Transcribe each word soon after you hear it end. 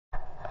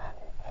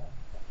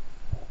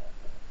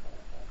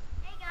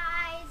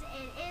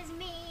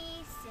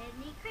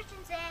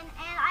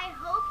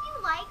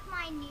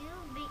new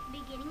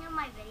beginning of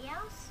my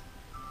videos,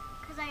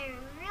 because I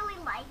really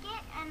like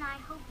it, and I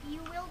hope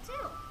you will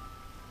too.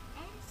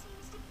 And it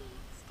seems to be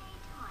its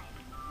daytime.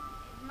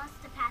 It must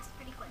have passed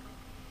pretty quickly.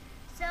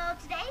 So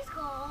today's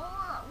goal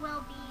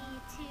will be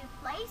to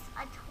place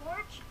a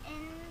torch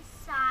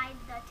inside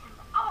the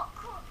temple. Oh,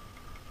 cool!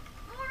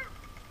 More!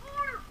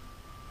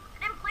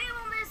 I didn't plan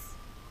on this!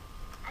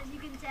 As you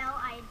can tell,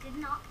 I did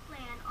not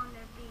plan on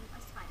there being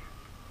a spider.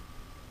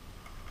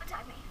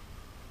 Attack me.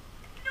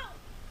 No!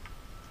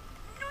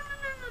 No!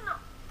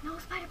 No,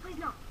 spider, please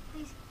no.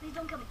 Please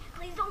don't kill me.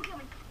 Please don't kill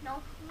me.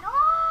 No. No.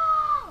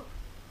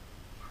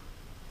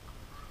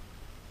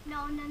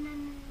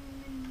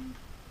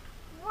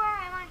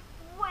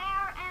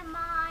 Where am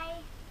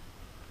I?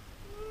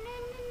 No.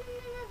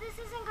 This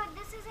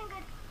isn't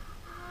good.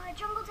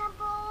 Jungle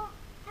temple.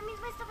 That means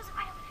my stuff is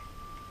right over there.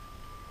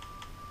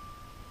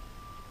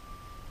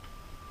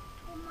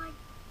 Oh my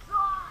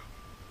god.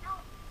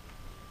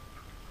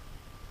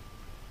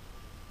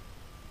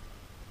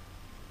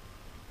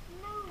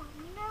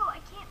 No, I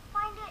can't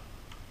find it.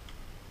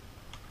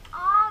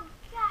 Oh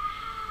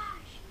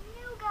gosh.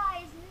 No,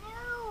 guys,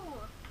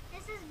 no.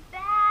 This is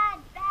bad,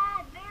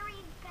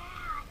 very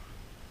bad.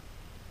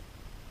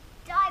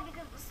 Died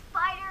because of the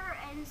spider,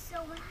 and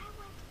so when I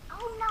went,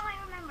 oh, now I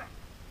remember.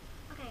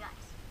 Okay,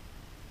 guys.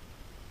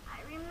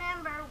 I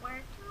remember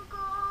where to go. I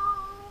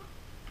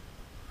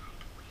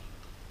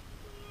went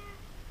here.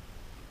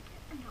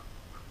 No.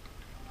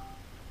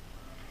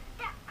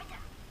 There, right there.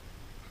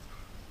 That's my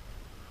house.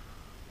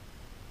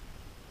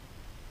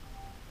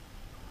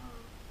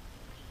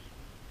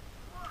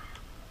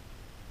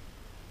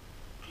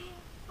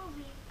 Can't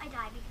believe I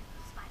died because of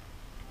the spider.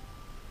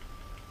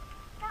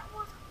 That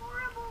was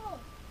horrible.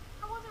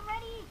 I wasn't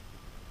ready.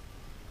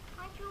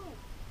 Punch you.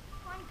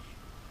 Punch.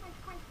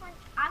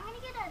 I'm gonna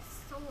get a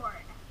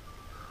sword.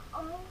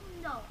 Oh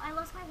no, I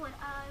lost my wood.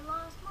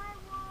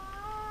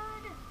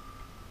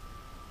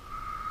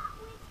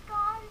 It's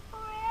gone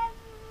forever.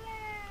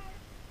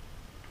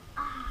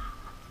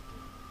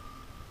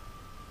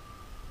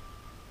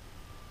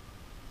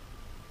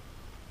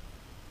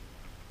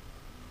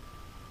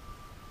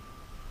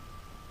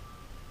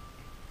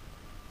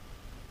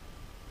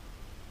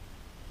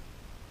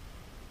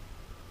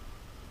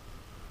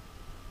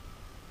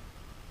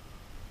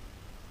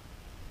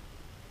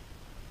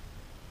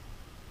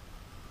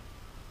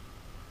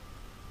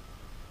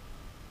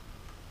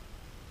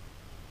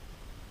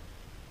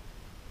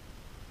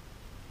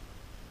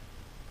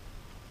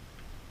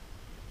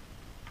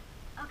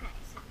 Okay,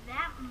 so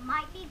that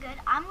might be good.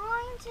 I'm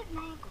going to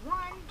make 1,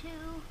 2,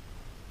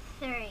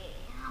 3.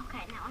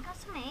 Okay, now I got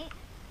some 8.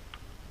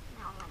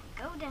 Now I'm going to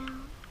go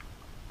down.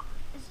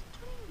 Is it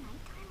turning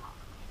nighttime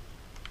already?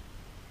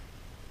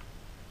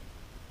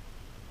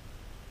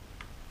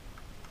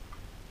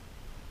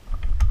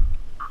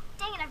 Oh,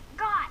 dang it, I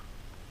forgot.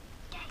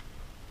 Okay.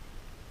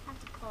 I have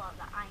to pull out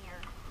the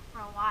iron for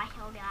a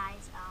while,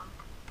 guys.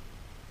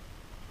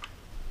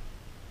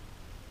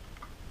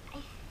 I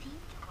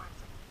think it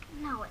works.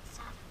 No, it's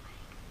the other way.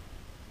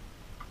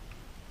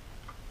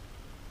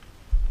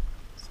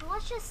 So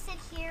let's just sit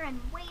here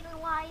and wait a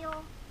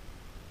while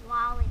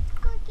it's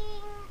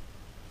cooking.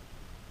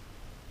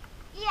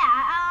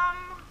 Yeah,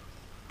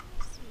 let me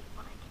see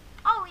what I can.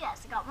 Oh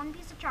yes, I got 1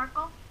 piece of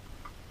charcoal.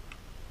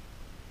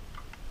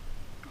 I'm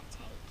gonna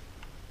take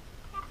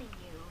half of you.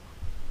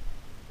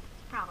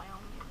 It's probably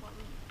only what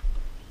we need to be.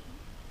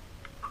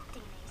 Oh,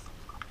 dang it,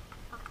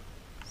 okay.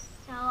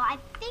 So I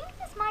think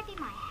this might be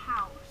my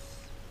house.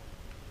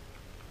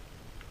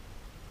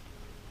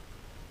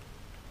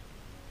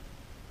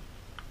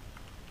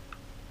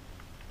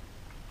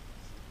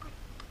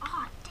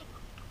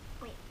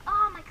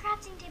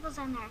 Crafting table's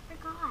on there. I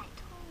forgot.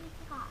 Totally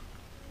forgot.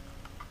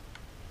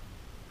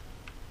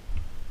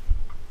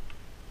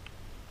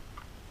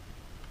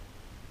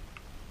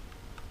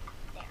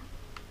 There.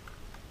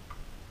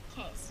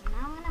 Okay, so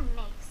now I'm gonna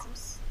make some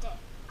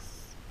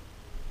sticks.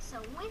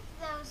 So with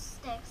those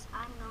sticks,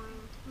 I'm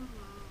going to make.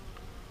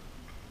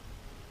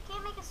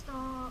 Can't make a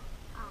sword.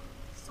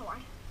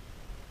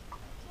 I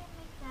can't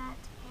make that,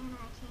 and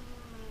I can't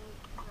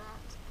make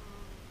that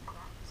and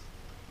that.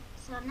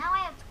 So now I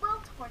have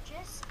 12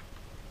 torches.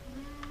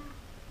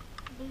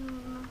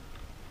 Boom.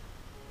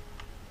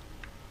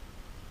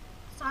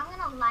 So I'm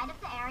gonna light up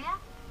the area,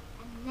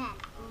 and then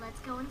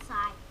let's go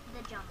inside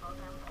the jungle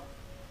temple.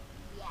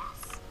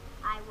 Yes,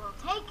 I will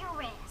take a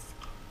risk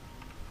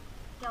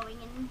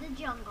going in the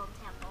jungle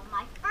temple,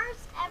 my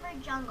first ever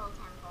jungle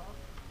temple,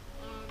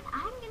 and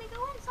I'm gonna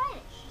go inside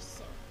it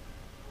soon.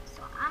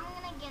 So I'm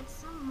gonna get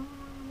some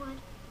more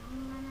wood.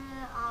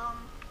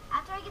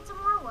 After I get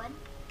some more wood,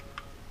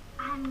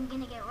 I'm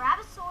gonna grab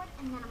a sword,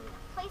 and then I'm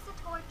gonna place a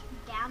torch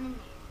down in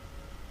there,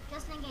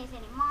 just in case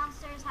any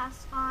monsters have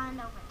spawned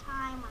over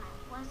time when I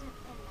wasn't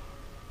in there.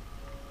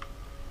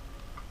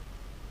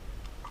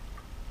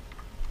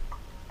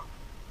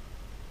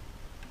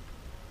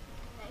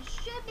 And I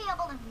should be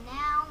able to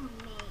now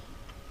make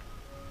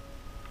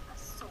a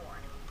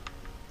sword.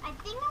 I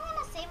think I'm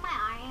gonna save my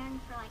iron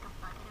for like a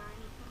bucket or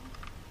anything like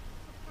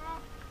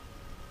that.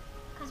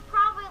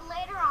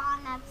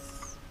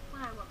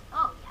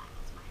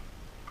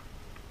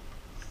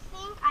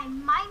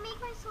 might make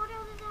my sword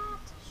out of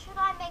that. Should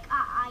I make an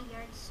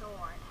iron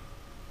sword?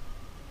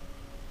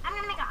 I'm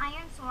gonna make an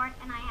iron sword,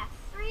 and I have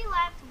 3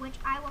 left, which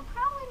I will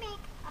probably make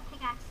a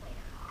pickaxe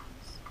later on.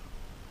 So,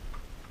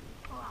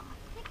 pull out my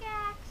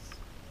pickaxe.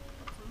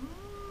 Put some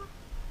more.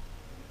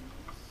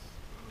 This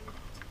and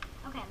that.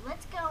 Okay,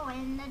 let's go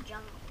in the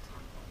jungle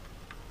temple.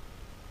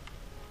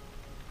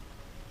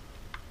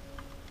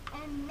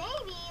 And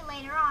maybe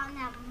later on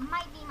that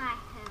might be my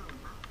home.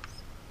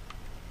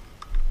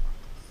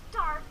 It's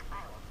dark,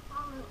 I will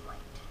follow the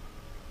light.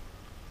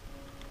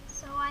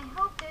 So I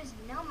hope there's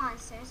no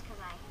monsters, because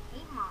I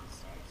hate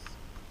monsters.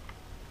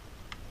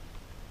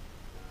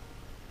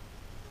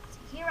 So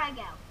here I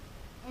go,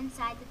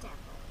 inside the temple.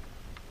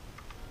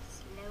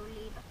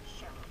 Slowly but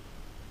surely.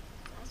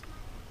 So that's my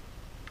head.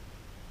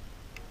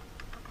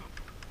 Okay,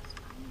 so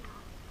I'm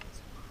not this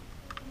one.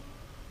 And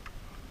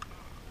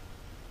there.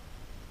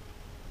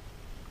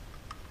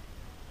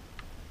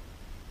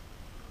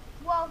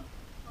 Whoa!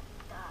 What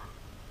the?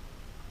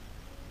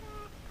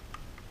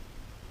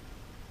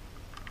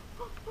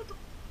 What the?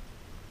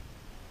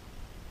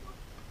 What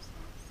was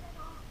that set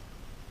off?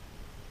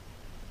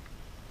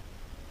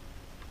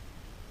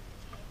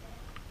 Okay,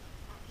 there.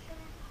 That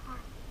shouldn't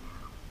harm me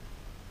now.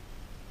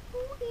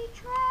 Booby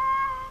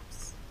traps!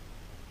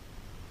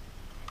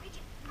 Can I reach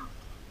it? No.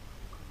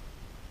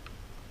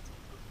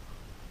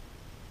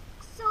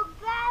 So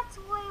that's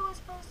what it was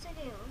supposed to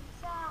do.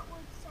 That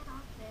would set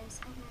off this,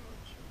 and then it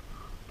would shoot.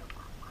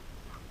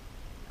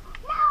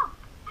 No!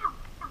 Ow!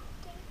 Ow!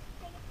 Dang it.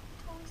 It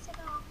totally set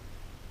it off.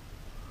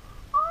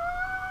 Oh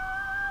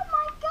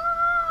my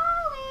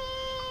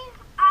golly!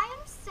 I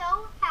am so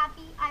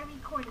happy I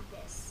recorded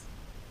this.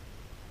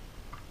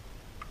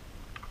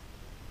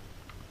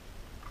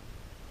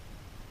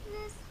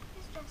 This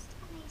is just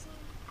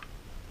amazing.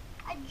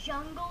 A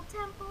jungle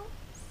temple?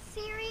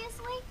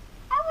 Seriously?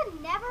 I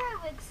would never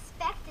have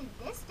expected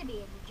this to be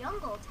a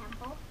jungle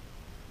temple.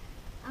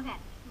 Okay,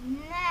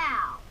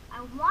 now I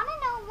want to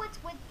know what's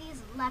with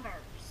these levers.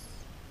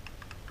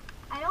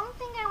 I don't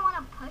think I want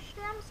to push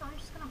them, so I'm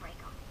just going to break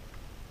them.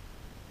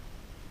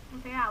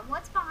 And figure out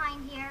what's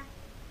behind here,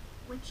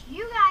 which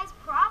you guys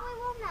probably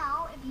will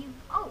know if you.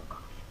 Oh gosh.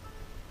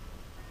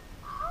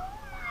 Oh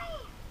my.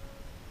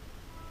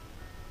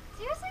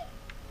 Seriously?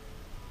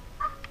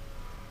 Ah.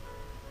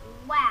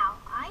 Wow,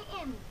 I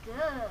am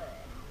good.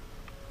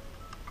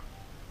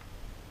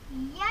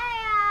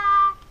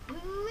 Yeah.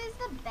 Who is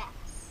the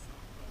best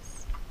at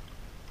this?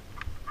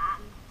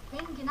 I'm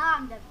thinking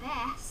I'm the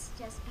best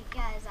just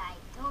because I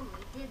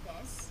totally did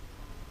this.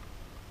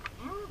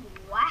 And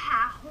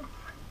wow.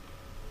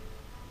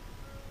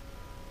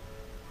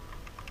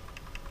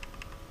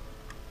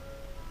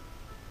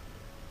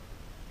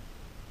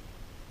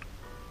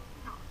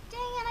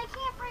 I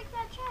can't break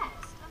that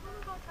chest. I'm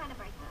gonna go try to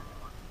break the other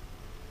one.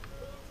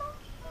 Please don't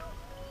shoot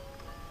me.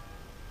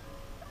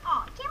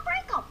 Oh, I can't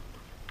break them.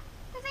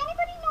 Does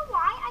anybody know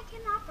why I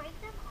cannot break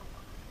them? Oh,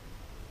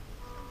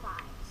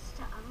 supplies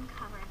to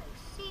uncover those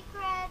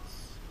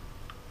secrets.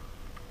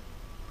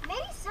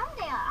 Maybe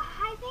someday,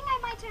 I think I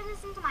might turn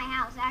this into my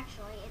house,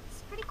 actually.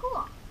 It's pretty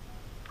cool.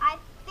 I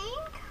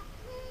think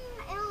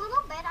in a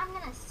little bit I'm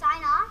gonna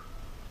sign off.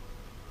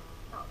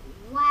 But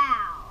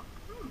wow.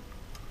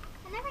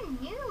 I never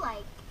knew,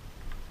 like,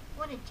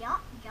 what a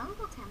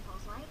jungle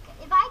temple's like.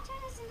 If I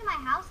turn this into my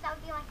house, that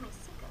would be like my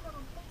secret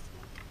little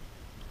basement.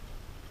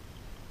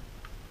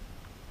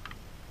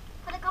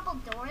 Put a couple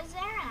doors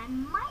there, and I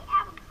might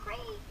have a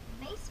great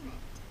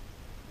basement.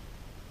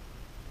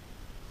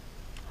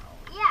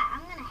 So, yeah,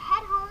 I'm gonna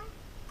head home.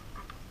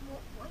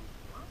 What?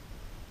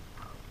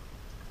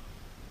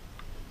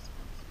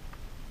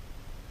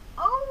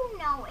 Oh,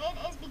 no, it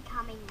is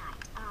becoming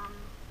night.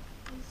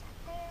 Is that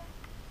there?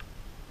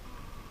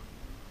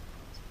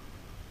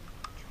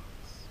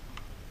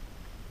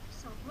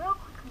 So real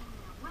quickly, I'm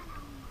gonna run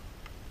home.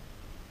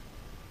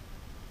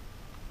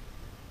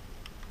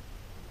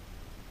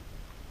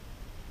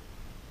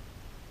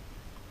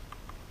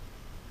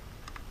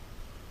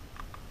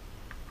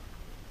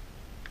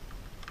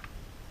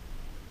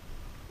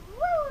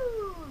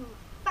 Woo!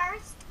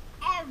 First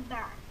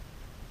ever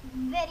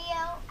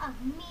video of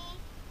me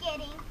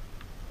getting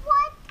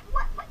what?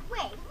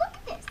 Wait, look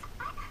at this.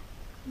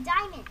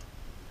 Diamond.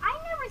 I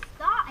never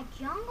thought a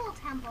jungle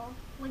temple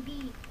would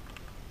be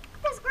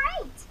this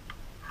great.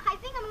 I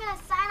think I'm going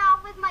to sign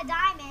off with my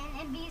diamond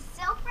and be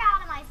so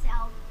proud of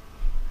myself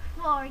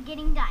for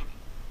getting diamond.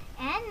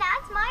 And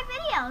that's my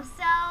video.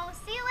 So